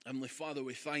Heavenly Father,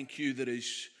 we thank you that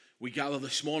as we gather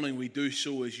this morning, we do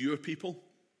so as your people.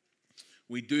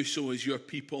 We do so as your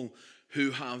people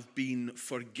who have been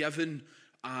forgiven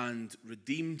and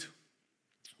redeemed.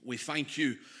 We thank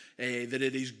you that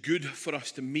it is good for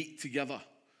us to meet together.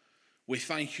 We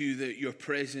thank you that your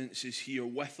presence is here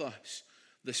with us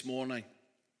this morning.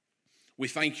 We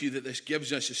thank you that this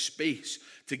gives us a space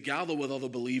to gather with other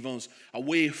believers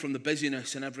away from the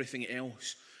busyness and everything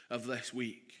else of this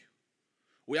week.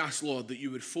 We ask, Lord, that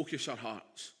you would focus our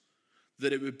hearts,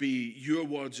 that it would be your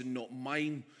words and not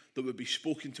mine that would be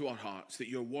spoken to our hearts, that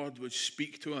your word would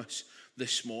speak to us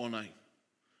this morning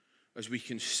as we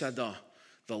consider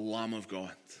the Lamb of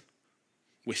God.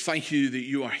 We thank you that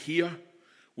you are here.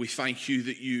 We thank you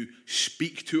that you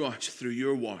speak to us through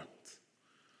your word.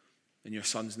 In your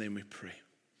Son's name we pray.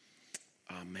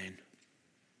 Amen.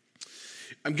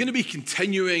 I'm going to be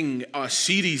continuing a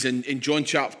series in John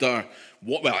chapter,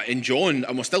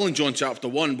 and we're still in John chapter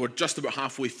 1. We're just about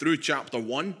halfway through chapter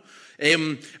 1.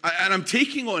 And I'm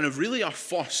taking on our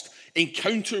first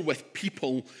encounter with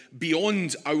people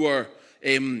beyond our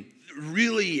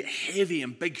really heavy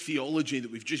and big theology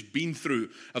that we've just been through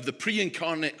of the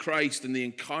pre-incarnate Christ and the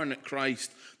incarnate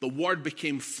Christ. The Word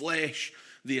became flesh,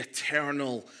 the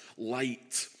eternal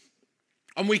light.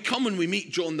 And we come and we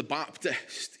meet John the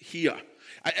Baptist here.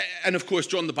 And of course,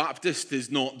 John the Baptist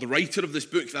is not the writer of this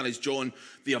book. That is John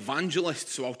the evangelist.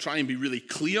 So I'll try and be really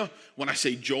clear when I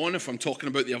say John, if I'm talking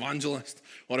about the evangelist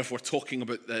or if we're talking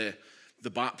about the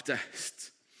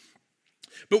Baptist.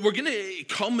 But we're going to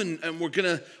come and we're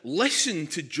going to listen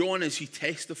to John as he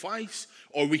testifies.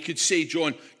 Or we could say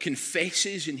John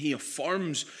confesses and he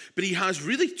affirms. But he has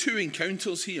really two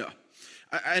encounters here.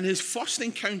 And his first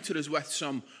encounter is with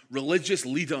some religious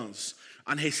leaders.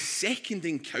 And his second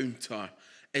encounter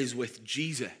is with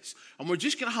Jesus. And we're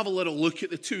just going to have a little look at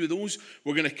the two of those.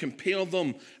 We're going to compare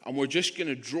them. And we're just going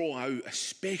to draw out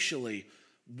especially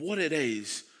what it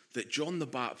is that John the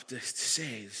Baptist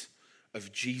says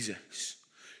of Jesus.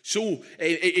 So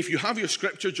if you have your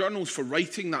scripture journals for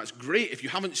writing, that's great. If you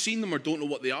haven't seen them or don't know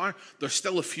what they are, there's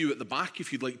still a few at the back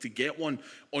if you'd like to get one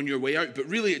on your way out. But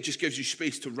really, it just gives you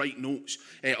space to write notes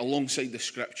alongside the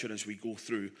scripture as we go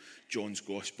through John's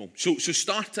gospel. So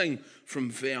starting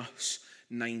from verse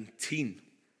 19.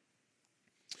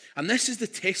 And this is the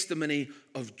testimony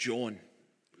of John.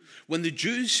 When the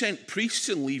Jews sent priests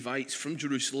and Levites from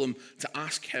Jerusalem to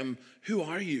ask him, "Who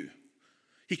are you?"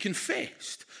 he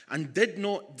confessed and did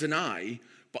not deny,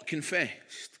 but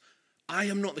confessed, "I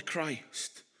am not the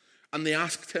Christ." And they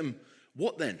asked him,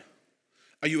 "What then?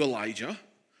 Are you Elijah?"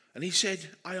 And he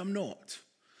said, "I am not."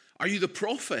 "Are you the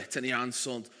prophet?" And he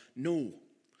answered, "No."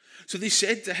 So they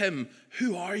said to him,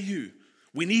 "Who are you?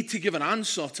 We need to give an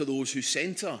answer to those who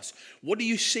sent us. What do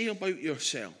you say about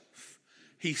yourself?"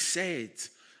 He said,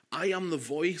 "I am the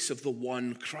voice of the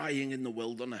one crying in the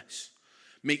wilderness.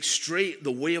 Make straight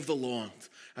the way of the Lord,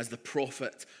 as the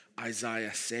prophet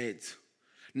Isaiah said."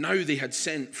 Now they had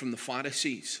sent from the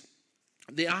Pharisees.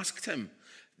 They asked him,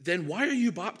 "Then why are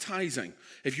you baptizing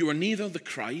if you are neither the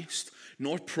Christ,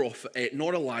 nor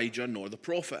Elijah, nor the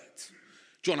prophet?"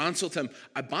 John answered him,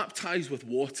 "I baptize with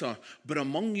water, but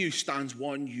among you stands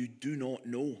one you do not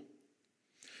know.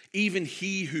 Even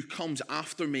he who comes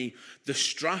after me, the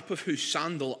strap of whose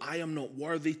sandal I am not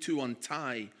worthy to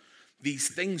untie." These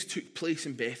things took place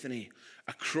in Bethany,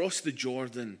 across the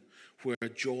Jordan, where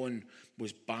John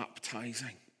was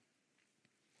baptizing.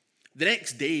 The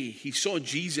next day, he saw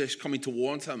Jesus coming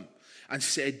toward him and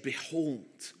said,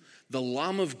 "Behold, the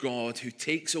Lamb of God who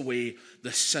takes away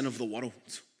the sin of the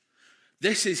world.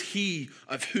 This is he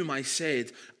of whom I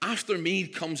said, 'After me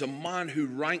comes a man who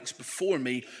ranks before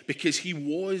me, because he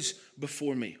was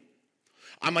before me.'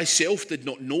 I myself did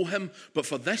not know him, but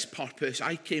for this purpose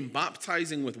I came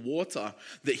baptizing with water,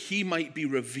 that he might be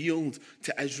revealed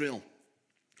to Israel."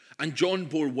 And John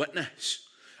bore witness.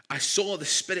 "I saw the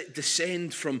Spirit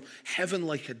descend from heaven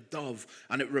like a dove,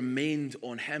 and it remained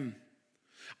on him.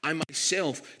 I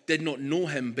myself did not know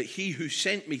him, but he who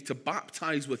sent me to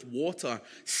baptize with water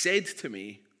said to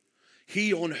me,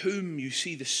 'He on whom you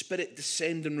see the Spirit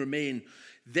descend and remain,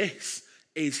 this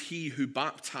is he who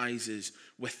baptizes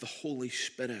with the Holy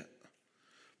Spirit.'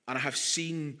 And I have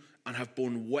seen and have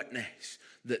borne witness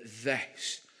that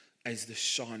this is the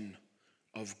Son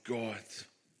of God."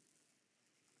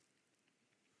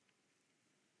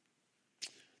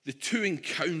 The two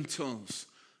encounters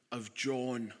of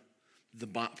John the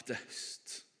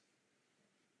Baptist.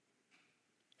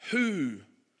 Who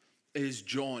is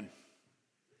John?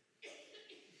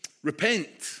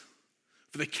 Repent,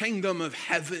 for the kingdom of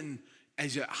heaven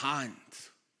is at hand.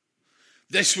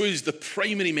 This was the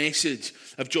primary message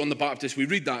of John the Baptist. We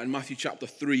read that in Matthew chapter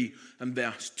 3 and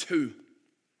verse 2.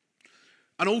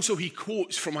 And also he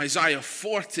quotes from Isaiah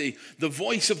 40, the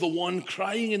voice of the one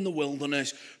crying in the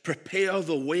wilderness, prepare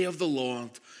the way of the Lord,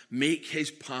 make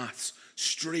his paths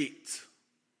straight.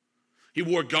 He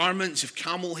wore garments of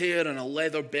camel hair and a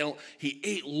leather belt. He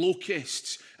ate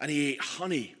locusts and he ate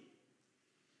honey.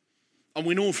 And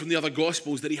we know from the other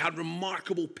Gospels that he had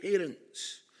remarkable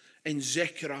parents in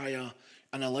Zechariah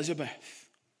and Elizabeth.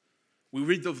 We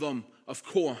read of them, of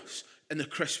course, in the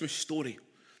Christmas story.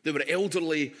 They were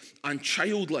elderly and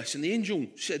childless. And the angel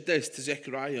said this to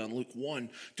Zechariah in Luke 1.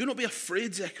 Do not be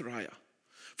afraid, Zechariah,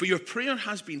 for your prayer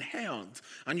has been heard,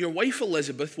 and your wife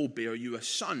Elizabeth will bear you a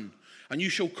son, and you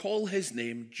shall call his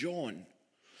name John.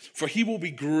 For he will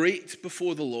be great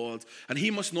before the Lord, and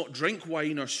he must not drink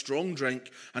wine or strong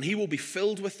drink, and he will be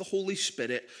filled with the Holy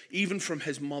Spirit, even from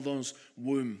his mother's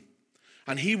womb.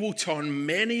 And he will turn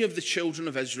many of the children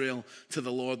of Israel to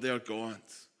the Lord their God.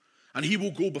 And he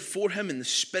will go before him in the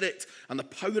spirit and the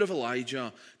power of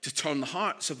Elijah to turn the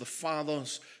hearts of the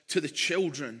fathers to the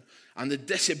children and the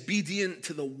disobedient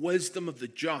to the wisdom of the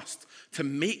just, to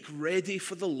make ready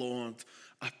for the Lord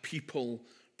a people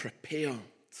prepared.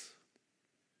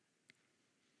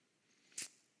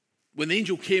 When the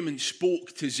angel came and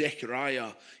spoke to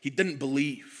Zechariah, he didn't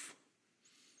believe.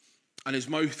 And his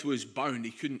mouth was bound.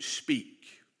 He couldn't speak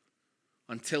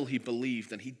until he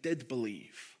believed. And he did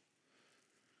believe.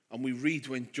 And we read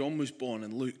when John was born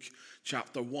in Luke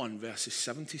chapter 1, verses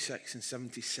 76 and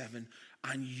 77,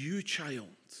 and you, child,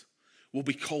 will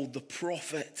be called the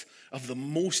prophet of the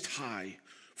Most High,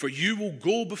 for you will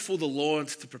go before the Lord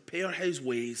to prepare his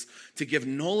ways, to give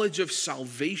knowledge of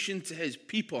salvation to his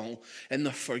people in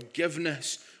the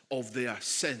forgiveness of their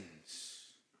sins.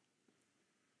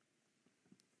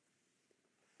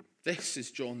 This is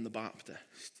John the Baptist.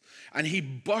 And he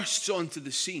bursts onto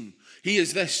the scene. He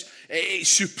is this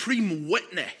supreme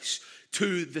witness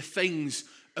to the things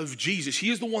of Jesus.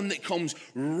 He is the one that comes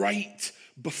right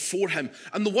before him.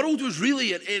 And the world was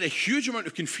really in a huge amount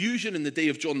of confusion in the day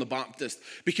of John the Baptist,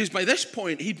 because by this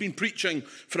point he'd been preaching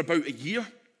for about a year.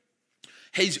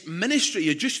 His ministry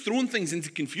had just thrown things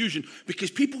into confusion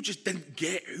because people just didn't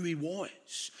get who he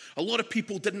was. A lot of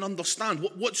people didn't understand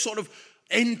what sort of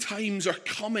end times are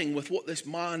coming with what this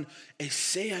man is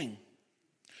saying.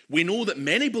 We know that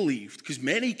many believed because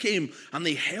many came and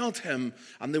they heard him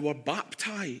and they were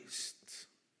baptized.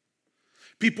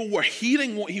 People were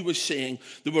hearing what he was saying,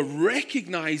 they were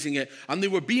recognizing it, and they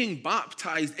were being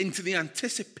baptized into the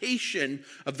anticipation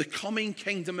of the coming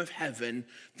kingdom of heaven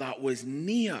that was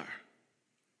near.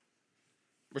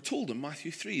 We're told in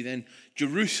Matthew 3, then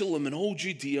Jerusalem and all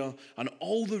Judea and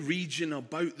all the region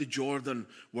about the Jordan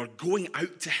were going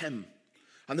out to him,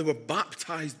 and they were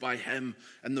baptized by him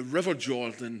in the river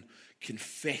Jordan,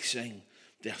 confessing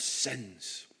their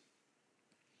sins.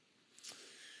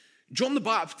 John the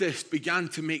Baptist began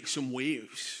to make some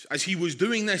waves. As he was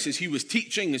doing this, as he was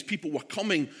teaching, as people were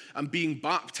coming and being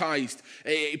baptized,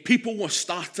 people were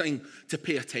starting to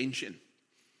pay attention.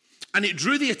 And it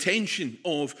drew the attention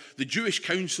of the Jewish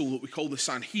council that we call the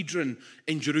Sanhedrin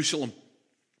in Jerusalem.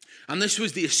 And this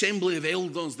was the assembly of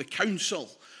elders, the council,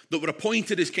 that were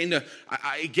appointed as kind of,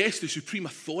 I guess, the supreme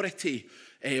authority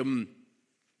of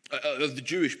the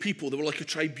Jewish people. They were like a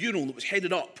tribunal that was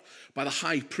headed up by the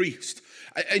high priest.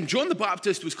 And John the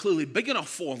Baptist was clearly big enough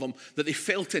for them that they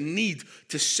felt a need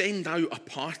to send out a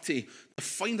party to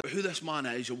find out who this man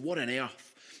is and what on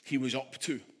earth he was up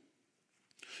to.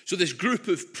 So this group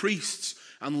of priests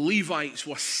and Levites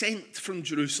were sent from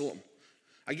Jerusalem.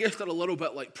 I guess they're a little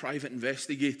bit like private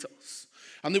investigators.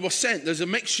 And they were sent. There's a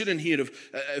mixture in here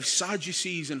of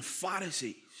Sadducees and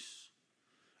Pharisees.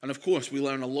 And of course, we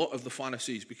learn a lot of the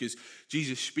Pharisees because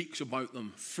Jesus speaks about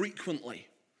them frequently.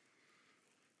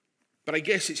 But I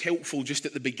guess it's helpful just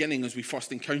at the beginning as we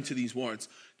first encounter these words,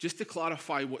 just to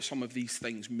clarify what some of these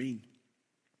things mean.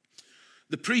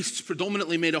 The priests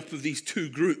predominantly made up of these two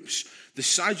groups, the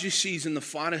Sadducees and the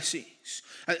Pharisees.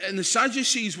 And the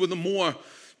Sadducees were the more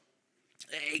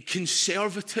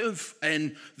conservative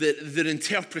in their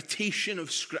interpretation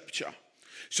of Scripture.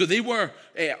 So they were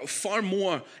far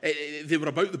more, they were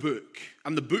about the book,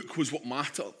 and the book was what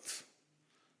mattered.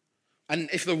 And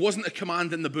if there wasn't a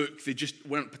command in the book, they just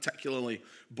weren't particularly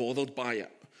bothered by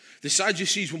it. The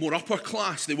Sadducees were more upper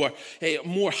class. They were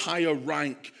more higher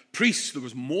rank priests. There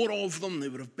was more of them. They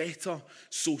were of better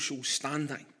social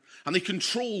standing. And they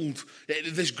controlled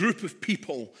this group of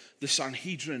people, the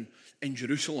Sanhedrin in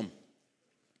Jerusalem.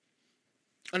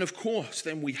 And of course,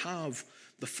 then we have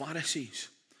the Pharisees.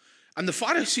 And the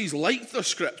Pharisees liked their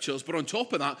scriptures, but on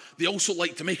top of that, they also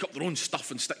liked to make up their own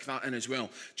stuff and stick that in as well.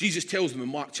 Jesus tells them in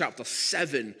Mark chapter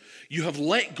 7, you have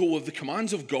let go of the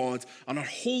commands of God and are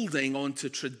holding on to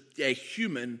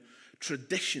human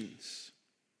traditions.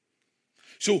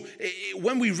 So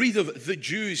when we read of the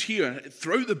Jews here,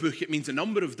 throughout the book, it means a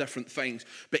number of different things.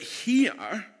 But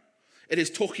here, it is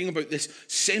talking about this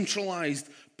centralized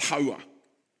power.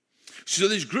 So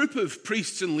this group of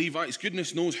priests and Levites,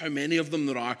 goodness knows how many of them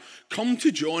there are, come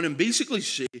to John and basically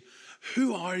say,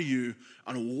 who are you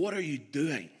and what are you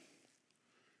doing?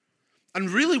 And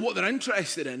really what they're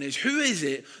interested in is who is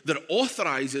it that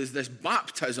authorizes this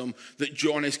baptism that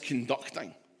John is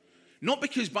conducting? Not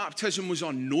because baptism was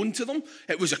unknown to them,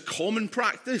 it was a common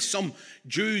practice. Some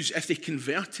Jews, if they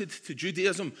converted to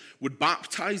Judaism, would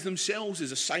baptize themselves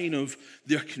as a sign of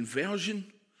their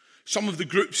conversion. Some of the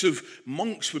groups of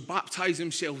monks would baptize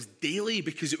themselves daily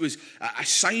because it was a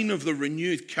sign of their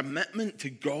renewed commitment to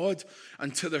God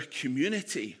and to their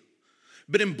community.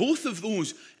 But in both of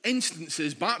those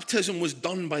instances, baptism was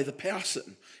done by the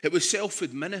person. It was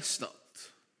self-administered.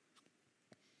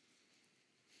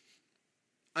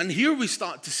 And here we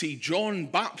start to see John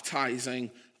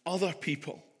baptizing other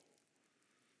people.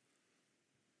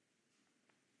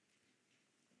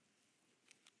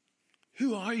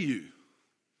 Who are you?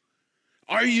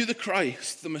 Are you the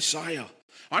Christ, the Messiah?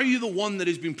 Are you the one that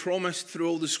has been promised through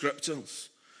all the scriptures?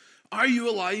 Are you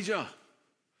Elijah?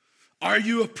 Are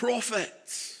you a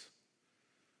prophet?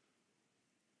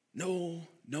 No,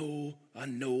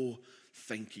 and no,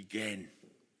 think again.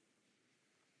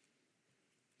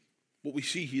 What we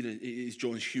see here is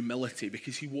John's humility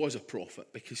because he was a prophet,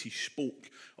 because he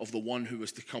spoke of the one who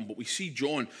was to come. But we see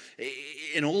John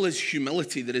in all his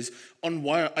humility that is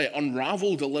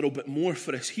unraveled a little bit more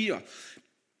for us here.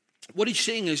 What he's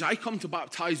saying is, I come to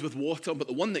baptize with water, but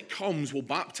the one that comes will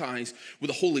baptize with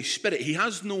the Holy Spirit. He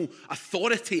has no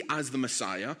authority as the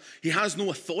Messiah. He has no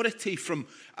authority from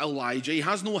Elijah. He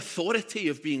has no authority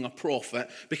of being a prophet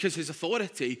because his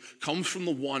authority comes from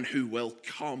the one who will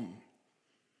come.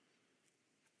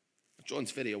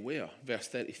 John's very aware, verse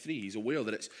 33, he's aware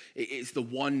that it's the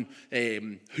one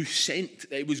who sent,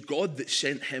 it was God that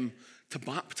sent him to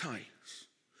baptize.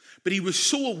 But he was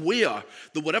so aware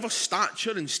that whatever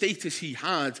stature and status he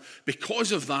had,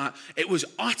 because of that, it was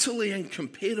utterly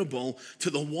incomparable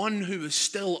to the one who was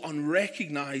still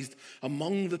unrecognized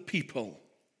among the people.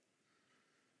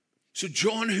 So,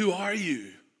 John, who are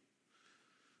you?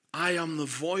 I am the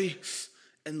voice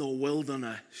in the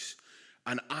wilderness,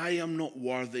 and I am not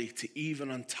worthy to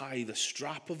even untie the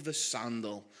strap of the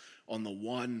sandal on the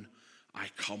one I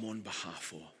come on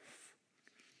behalf of.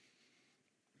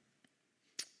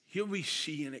 Here we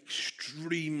see an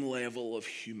extreme level of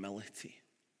humility.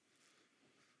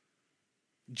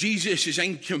 Jesus is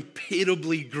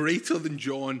incomparably greater than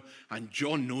John, and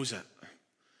John knows it.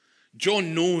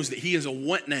 John knows that he is a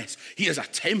witness. He is a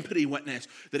temporary witness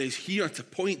that is here to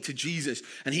point to Jesus,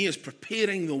 and he is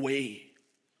preparing the way.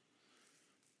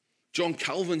 John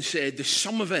Calvin said the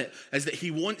sum of it is that he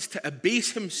wants to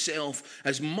abase himself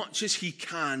as much as he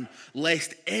can,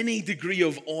 lest any degree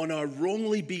of honor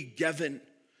wrongly be given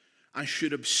and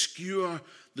should obscure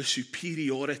the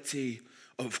superiority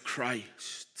of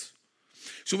Christ.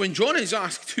 So when John is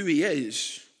asked who he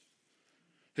is,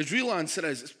 his real answer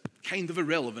is it's kind of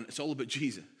irrelevant. It's all about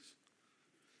Jesus.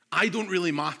 I don't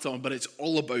really matter, but it's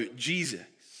all about Jesus.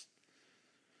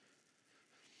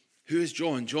 Who is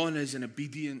John? John is an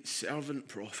obedient servant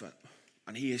prophet,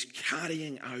 and he is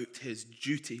carrying out his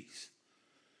duties,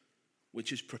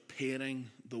 which is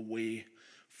preparing the way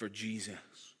for Jesus.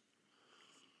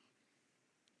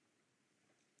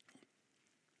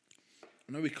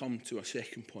 Now we come to a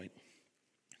second point.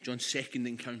 John's second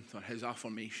encounter, his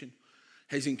affirmation,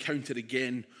 his encounter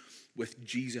again with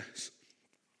Jesus.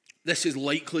 This is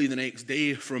likely the next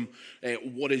day from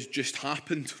what has just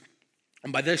happened.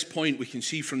 And by this point, we can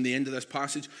see from the end of this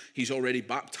passage, he's already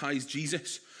baptized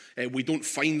Jesus. We don't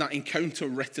find that encounter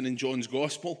written in John's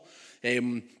gospel.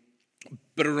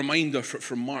 But a reminder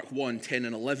from Mark 1, 10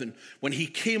 and 11, when he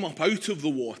came up out of the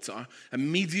water,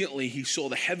 immediately he saw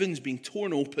the heavens being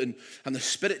torn open and the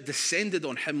Spirit descended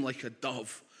on him like a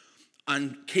dove,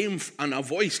 and a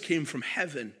voice came from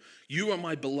heaven, "You are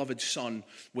my beloved Son,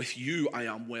 with you I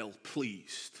am well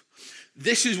pleased."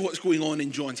 This is what's going on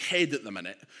in John's head at the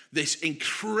minute, this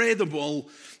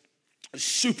incredible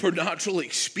supernatural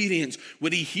experience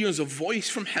where he hears a voice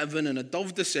from heaven and a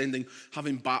dove descending,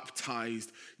 having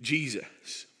baptized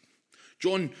Jesus.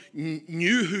 John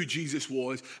knew who Jesus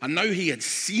was, and now he had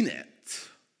seen it.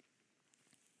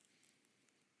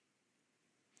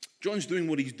 John's doing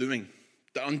what he's doing.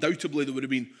 Undoubtedly, there would have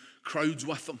been crowds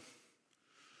with him.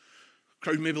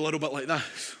 Crowd maybe a little bit like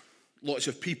this. Lots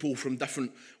of people from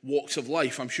different walks of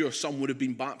life. I'm sure some would have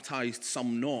been baptized,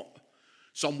 some not.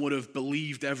 Some would have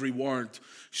believed every word,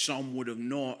 some would have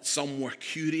not. Some were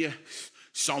curious,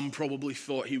 some probably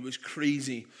thought he was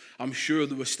crazy. I'm sure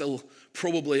there was still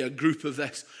probably a group of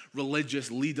this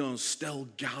religious leaders still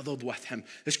gathered with him.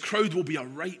 This crowd will be a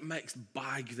right mixed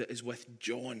bag that is with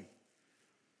John.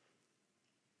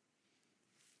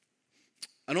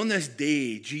 And on this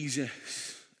day,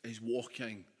 Jesus is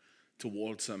walking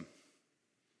towards him.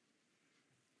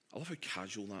 I love how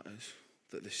casual that is,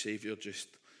 that the Saviour just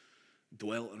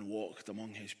dwelt and walked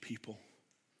among his people.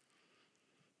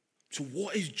 So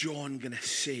what is John going to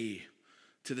say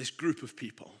to this group of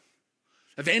people?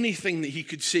 If anything that he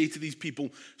could say to these people,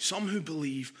 some who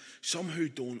believe, some who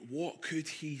don't, what could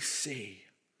he say?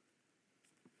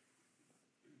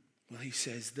 Well, he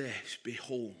says this,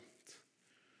 behold,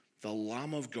 the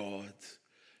Lamb of God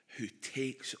who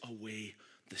takes away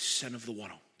the sin of the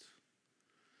world.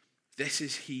 This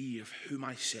is he of whom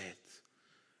I said,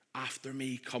 after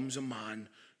me comes a man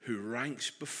who ranks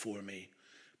before me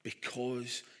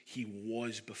because he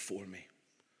was before me.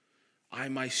 I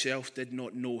myself did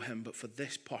not know him, but for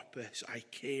this purpose I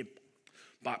came,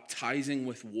 baptizing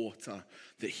with water,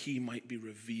 that he might be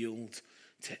revealed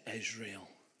to Israel.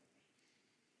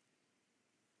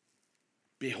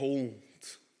 Behold,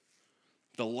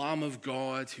 the Lamb of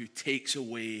God who takes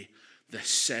away the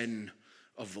sin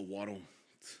of the world.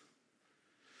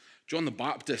 John the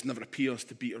Baptist never appears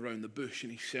to beat around the bush,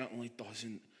 and he certainly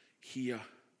doesn't here.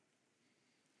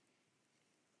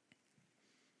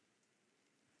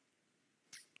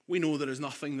 We know there is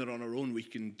nothing that on our own we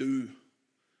can do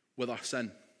with our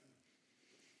sin.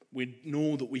 We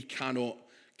know that we cannot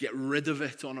get rid of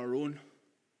it on our own.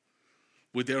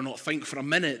 We dare not think for a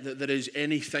minute that there is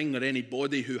anything or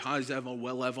anybody who has ever,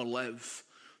 will ever live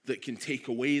that can take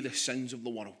away the sins of the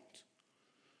world.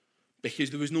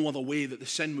 Because there was no other way that the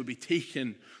sin would be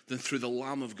taken than through the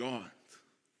Lamb of God.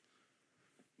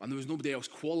 And there was nobody else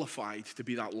qualified to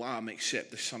be that Lamb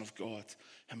except the Son of God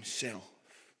himself.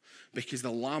 Because the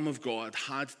Lamb of God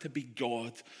had to be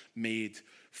God made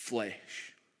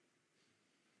flesh.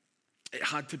 It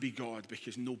had to be God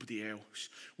because nobody else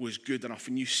was good enough.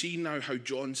 And you see now how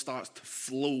John starts to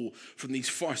flow from these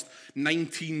first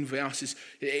 19 verses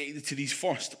to these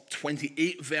first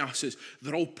 28 verses.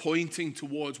 They're all pointing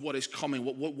towards what is coming.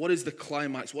 What is the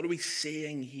climax? What are we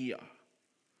saying here?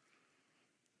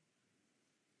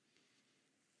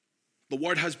 The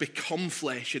Word has become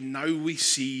flesh, and now we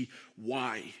see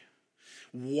why.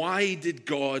 Why did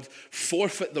God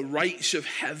forfeit the rights of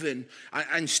heaven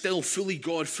and still fully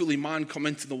God, fully man come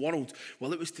into the world?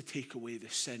 Well, it was to take away the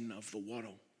sin of the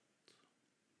world.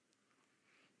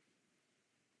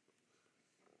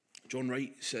 John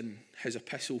writes in his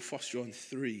epistle, 1 John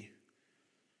 3,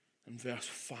 and verse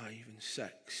 5 and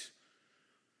 6.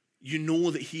 You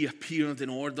know that he appeared in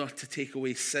order to take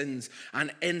away sins,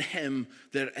 and in him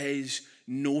there is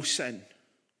no sin.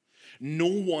 No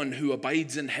one who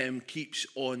abides in him keeps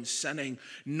on sinning.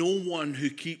 No one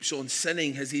who keeps on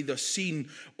sinning has either seen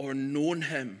or known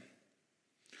him.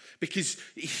 Because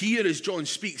here, as John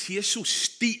speaks, he is so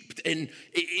steeped in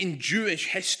Jewish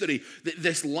history that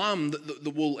this lamb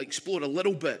that we'll explore a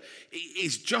little bit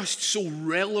is just so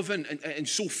relevant and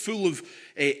so full of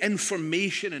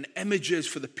information and images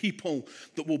for the people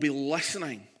that will be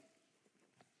listening.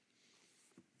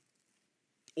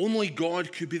 Only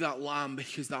God could be that lamb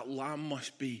because that lamb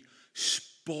must be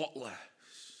spotless.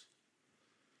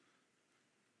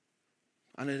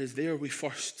 And it is there we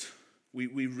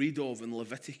read of in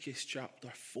Leviticus chapter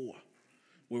 4,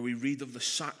 where we read of the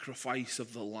sacrifice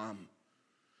of the lamb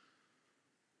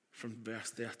from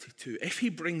verse 32. If he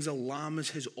brings a lamb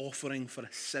as his offering for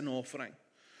a sin offering,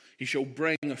 he shall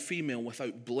bring a female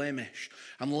without blemish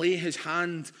and lay his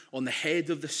hand on the head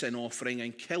of the sin offering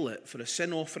and kill it for a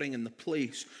sin offering in the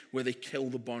place where they kill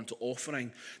the burnt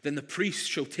offering. Then the priest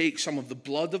shall take some of the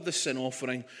blood of the sin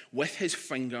offering with his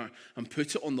finger and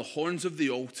put it on the horns of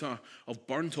the altar of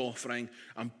burnt offering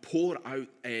and pour out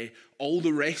all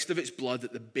the rest of its blood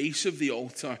at the base of the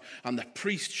altar. And the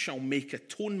priest shall make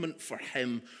atonement for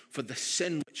him for the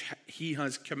sin which he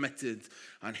has committed,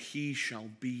 and he shall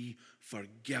be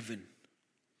forgiven.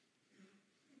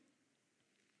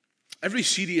 Every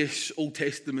serious Old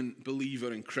Testament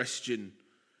believer and Christian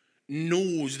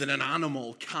knows that an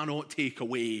animal cannot take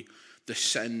away the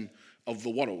sin of the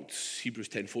world. Hebrews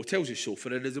 10:4 tells us so.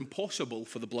 For it is impossible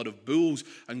for the blood of bulls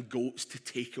and goats to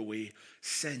take away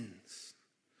sins.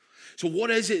 So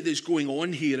what is it that's going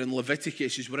on here in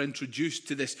Leviticus as we're introduced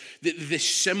to this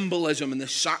symbolism and the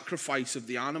sacrifice of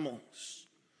the animals?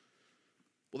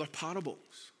 Well, they're parables.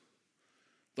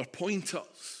 They're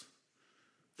pointers.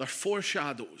 They're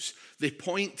foreshadows. They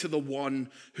point to the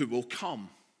one who will come.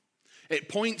 It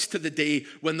points to the day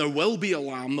when there will be a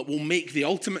lamb that will make the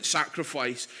ultimate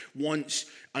sacrifice once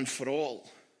and for all.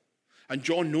 And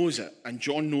John knows it, and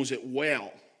John knows it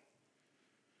well.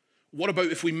 What about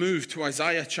if we move to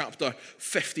Isaiah chapter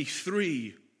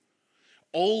 53?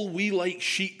 All we like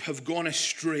sheep have gone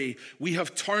astray. We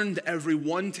have turned every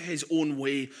one to his own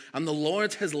way, and the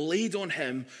Lord has laid on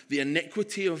him the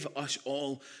iniquity of us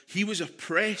all. He was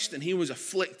oppressed and he was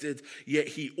afflicted, yet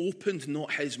he opened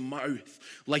not his mouth.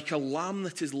 Like a lamb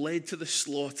that is led to the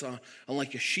slaughter, and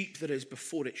like a sheep that is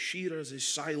before its shearers is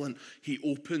silent, he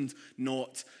opened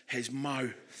not his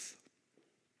mouth.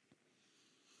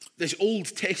 This Old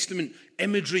Testament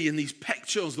imagery and these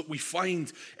pictures that we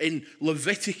find in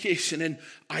Leviticus and in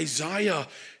Isaiah,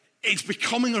 it's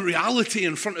becoming a reality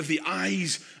in front of the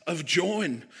eyes of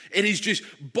John. It is just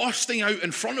bursting out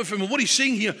in front of him. And what he's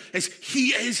saying here is, he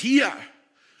is here.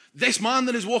 This man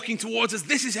that is walking towards us,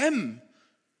 this is him.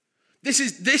 This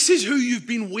is who you've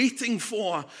been waiting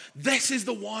for. This is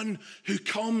the one who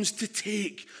comes to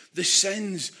take the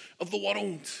sins of the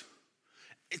world.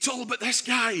 It's all about this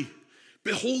guy.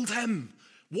 Behold him,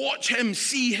 watch him,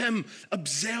 see him,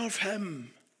 observe him.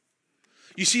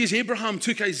 You see, as Abraham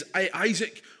took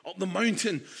Isaac up the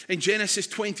mountain in Genesis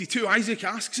 22, Isaac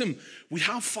asks him, we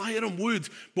have fire and wood,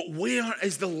 but where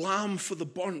is the lamb for the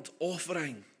burnt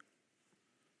offering?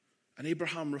 And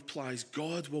Abraham replies,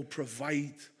 God will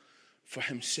provide for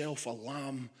himself a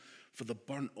lamb for the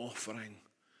burnt offering,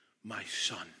 my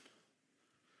son.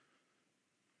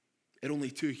 It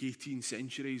only took 18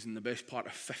 centuries and the best part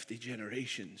of 50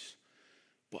 generations.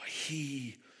 But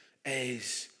he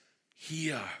is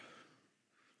here.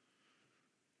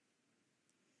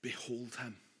 Behold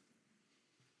him.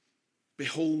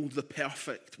 Behold the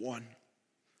perfect one.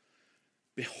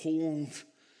 Behold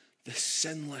the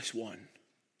sinless one.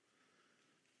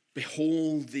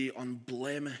 Behold the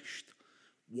unblemished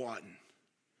one.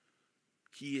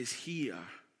 He is here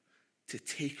to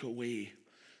take away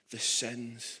the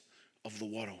sins of the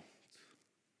world.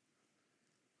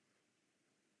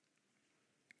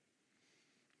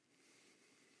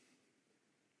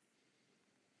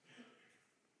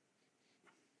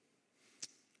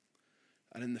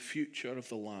 And in the future of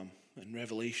the Lamb, in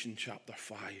Revelation chapter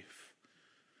 5,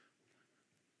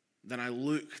 then I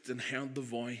looked and heard the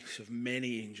voice of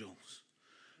many angels,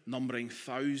 numbering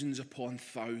thousands upon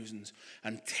thousands,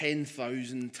 and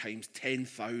 10,000 times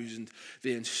 10,000.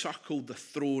 They encircled the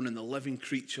throne and the living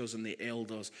creatures and the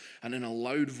elders, and in a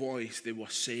loud voice they were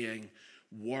saying,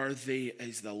 worthy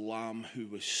is the Lamb who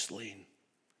was slain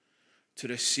to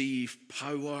receive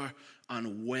power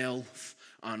and wealth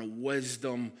and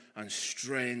wisdom and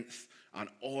strength and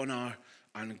honor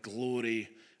and glory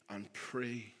and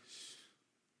praise.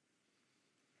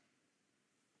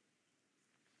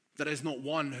 There is not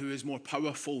one who is more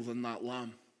powerful than that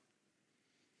Lamb.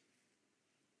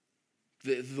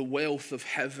 The wealth of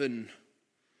heaven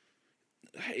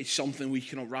is something we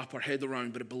cannot wrap our head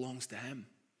around, but it belongs to him.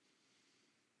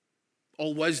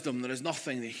 All wisdom, there is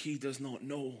nothing that he does not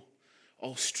know.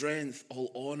 All strength,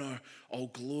 all honor, all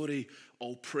glory,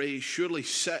 all praise surely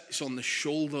sits on the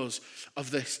shoulders of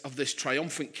this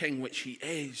triumphant king, which he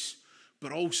is,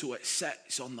 but also it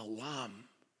sits on the Lamb.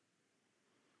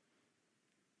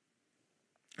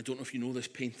 I don't know if you know this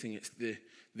painting. It's the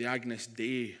Agnus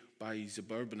Dei by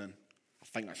Zurbarinen. I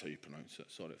think that's how you pronounce it.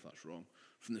 Sorry if that's wrong.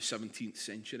 From the 17th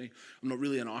century. I'm not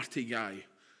really an arty guy,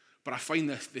 but I find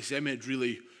this image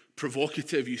really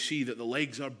provocative. You see that the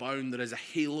legs are bound. There is a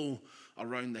halo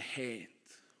around the head.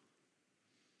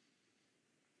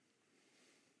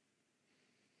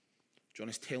 John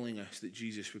is telling us that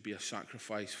Jesus would be a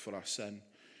sacrifice for our sin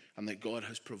and that God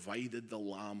has provided the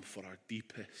Lamb for our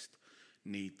deepest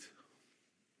need.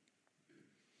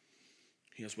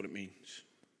 Here's what it means.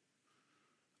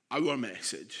 Our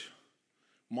message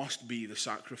must be the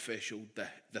sacrificial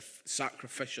death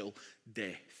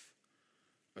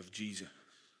of Jesus.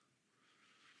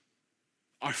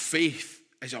 Our faith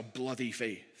is a bloody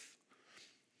faith.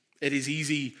 It is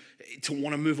easy to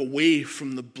want to move away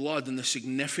from the blood and the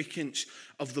significance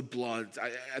of the blood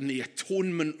and the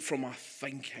atonement from our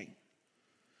thinking.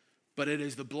 But it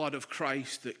is the blood of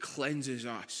Christ that cleanses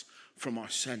us from our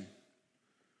sin.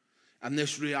 And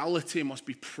this reality must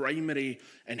be primary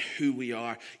in who we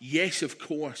are. Yes, of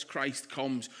course, Christ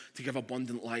comes to give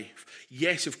abundant life.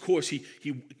 Yes, of course, he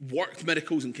worked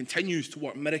miracles and continues to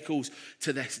work miracles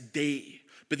to this day.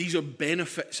 But these are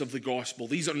benefits of the gospel.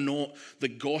 These are not the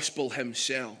gospel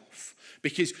himself.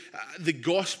 Because the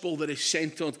gospel that is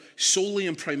centered solely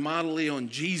and primarily on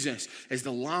Jesus is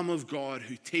the Lamb of God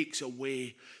who takes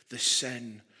away the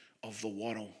sin of the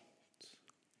world.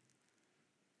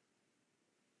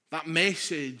 That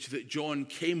message that John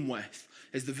came with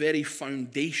is the very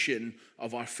foundation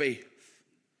of our faith.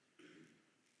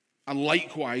 And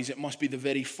likewise, it must be the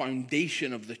very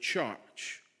foundation of the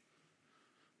church.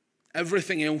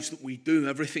 Everything else that we do,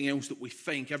 everything else that we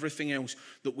think, everything else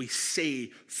that we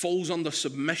say falls under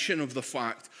submission of the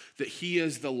fact that he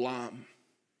is the Lamb,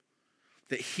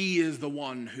 that he is the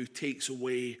one who takes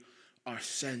away our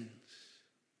sins.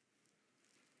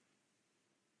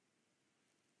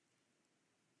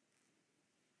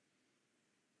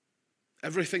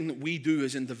 Everything that we do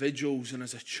as individuals and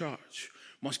as a church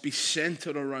must be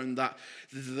centered around that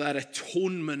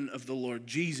atonement of the Lord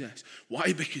Jesus.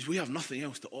 Why? Because we have nothing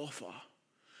else to offer.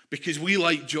 Because we,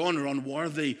 like John, are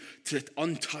unworthy to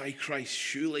untie Christ's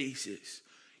shoelaces.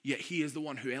 Yet he is the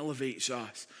one who elevates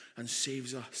us and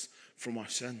saves us from our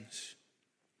sins.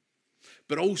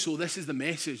 But also, this is the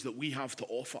message that we have to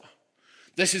offer.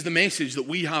 This is the message that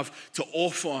we have to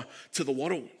offer to the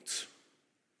world.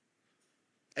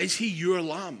 Is he your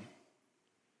lamb?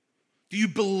 Do you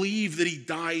believe that he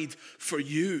died for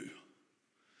you?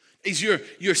 Is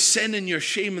your sin and your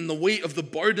shame and the weight of the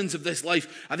burdens of this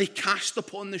life, are they cast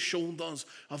upon the shoulders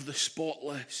of the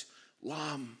spotless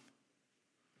Lamb?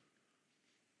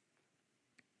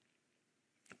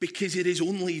 Because it is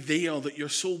only there that your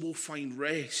soul will find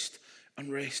rest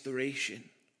and restoration.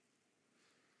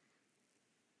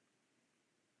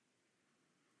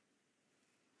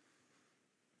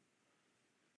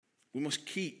 We must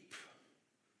keep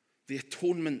the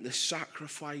atonement, the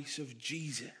sacrifice of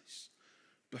Jesus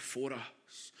before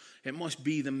us. It must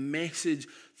be the message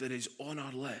that is on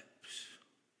our lips.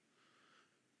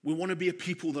 We want to be a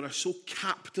people that are so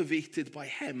captivated by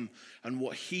him and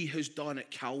what he has done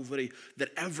at Calvary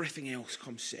that everything else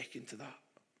comes second to that.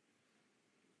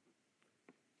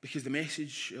 Because the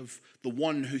message of the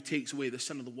one who takes away the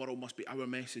sin of the world must be our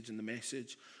message and the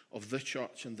message of the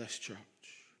church and this church.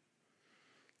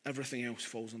 Everything else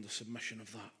falls under submission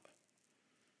of that.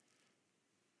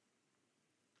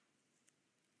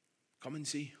 Come and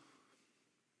see.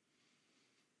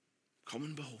 Come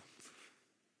and behold.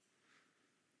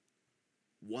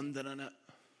 Wonder in it.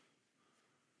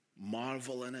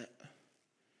 Marvel in it.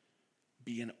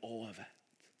 Be in awe of it.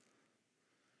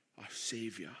 Our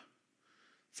Savior,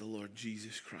 the Lord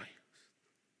Jesus Christ.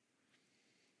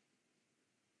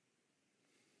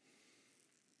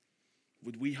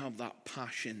 Would we have that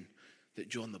passion that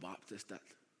John the Baptist did?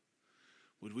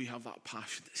 Would we have that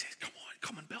passion that says, come on,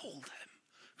 come and behold him.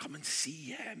 Come and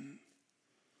see him.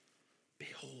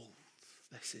 Behold,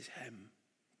 this is him.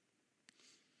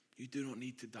 You do not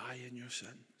need to die in your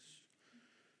sins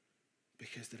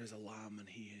because there is a lamb and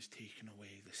he has taken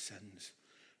away the sins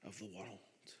of the world.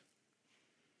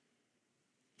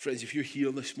 Friends, if you're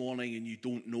here this morning and you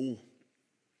don't know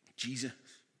Jesus,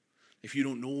 if you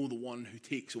don't know the one who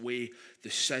takes away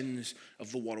the sins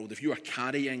of the world, if you are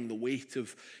carrying the weight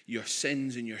of your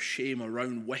sins and your shame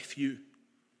around with you,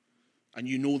 and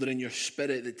you know that in your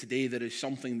spirit that today there is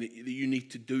something that you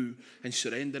need to do in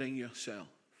surrendering yourself,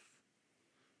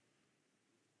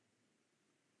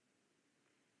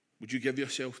 would you give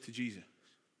yourself to Jesus?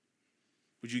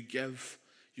 Would you give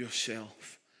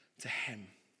yourself to him?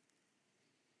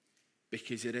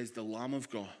 Because it is the Lamb of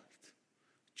God,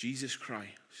 Jesus Christ,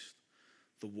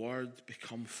 the Word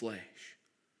become flesh,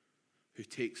 who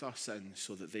takes our sins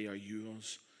so that they are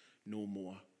yours no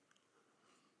more.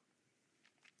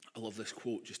 I love this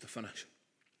quote just to finish.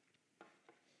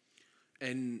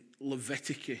 In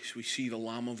Leviticus, we see the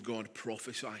Lamb of God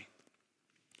prophesied.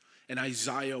 In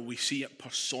Isaiah, we see it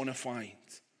personified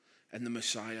in the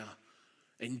Messiah.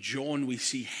 In John, we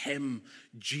see him,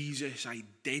 Jesus,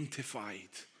 identified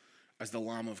as the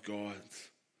Lamb of God.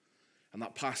 And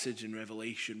that passage in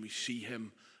Revelation, we see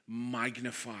him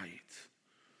magnified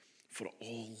for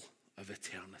all of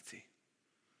eternity.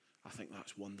 I think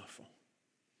that's wonderful.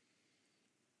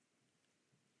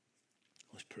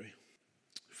 Let's pray.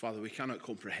 Father, we cannot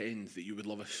comprehend that you would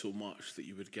love us so much that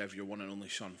you would give your one and only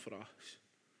Son for us.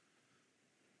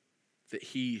 That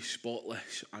he,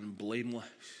 spotless and blameless,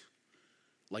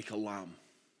 like a lamb,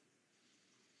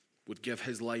 would give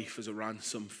his life as a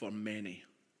ransom for many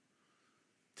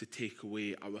to take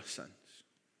away our sins.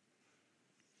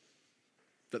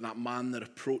 That man that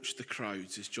approached the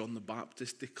crowds, as John the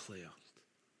Baptist declared,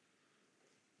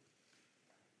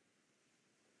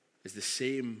 is the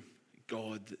same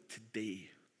God that today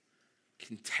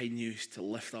continues to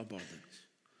lift our burdens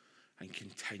and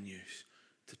continues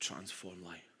to transform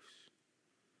lives.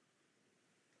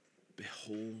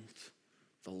 behold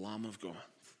the Lamb of God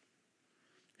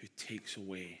who takes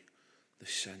away the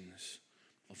sins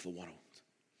of the world.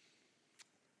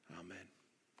 Amen.